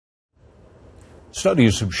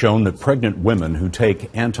Studies have shown that pregnant women who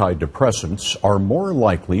take antidepressants are more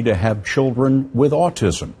likely to have children with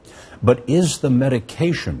autism. But is the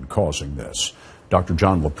medication causing this? Dr.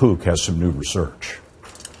 Jon LaPook has some new research.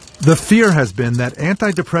 The fear has been that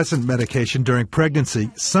antidepressant medication during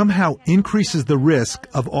pregnancy somehow increases the risk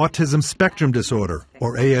of autism spectrum disorder,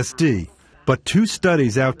 or ASD. But two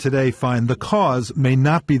studies out today find the cause may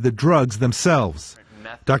not be the drugs themselves.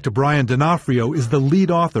 Dr. Brian D'Onofrio is the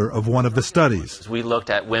lead author of one of the studies. We looked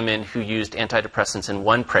at women who used antidepressants in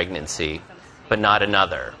one pregnancy, but not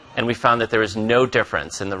another. And we found that there is no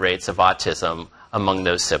difference in the rates of autism among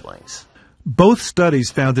those siblings. Both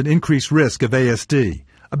studies found an increased risk of ASD,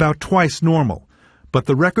 about twice normal. But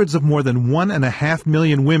the records of more than 1.5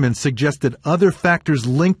 million women suggested other factors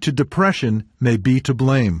linked to depression may be to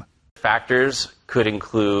blame. Factors could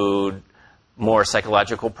include more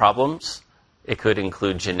psychological problems. It could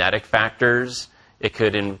include genetic factors. It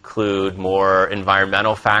could include more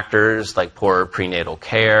environmental factors like poor prenatal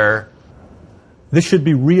care. This should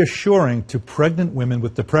be reassuring to pregnant women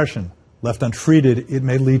with depression. Left untreated, it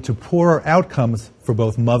may lead to poorer outcomes for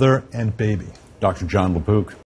both mother and baby. Dr. Jon LaPook.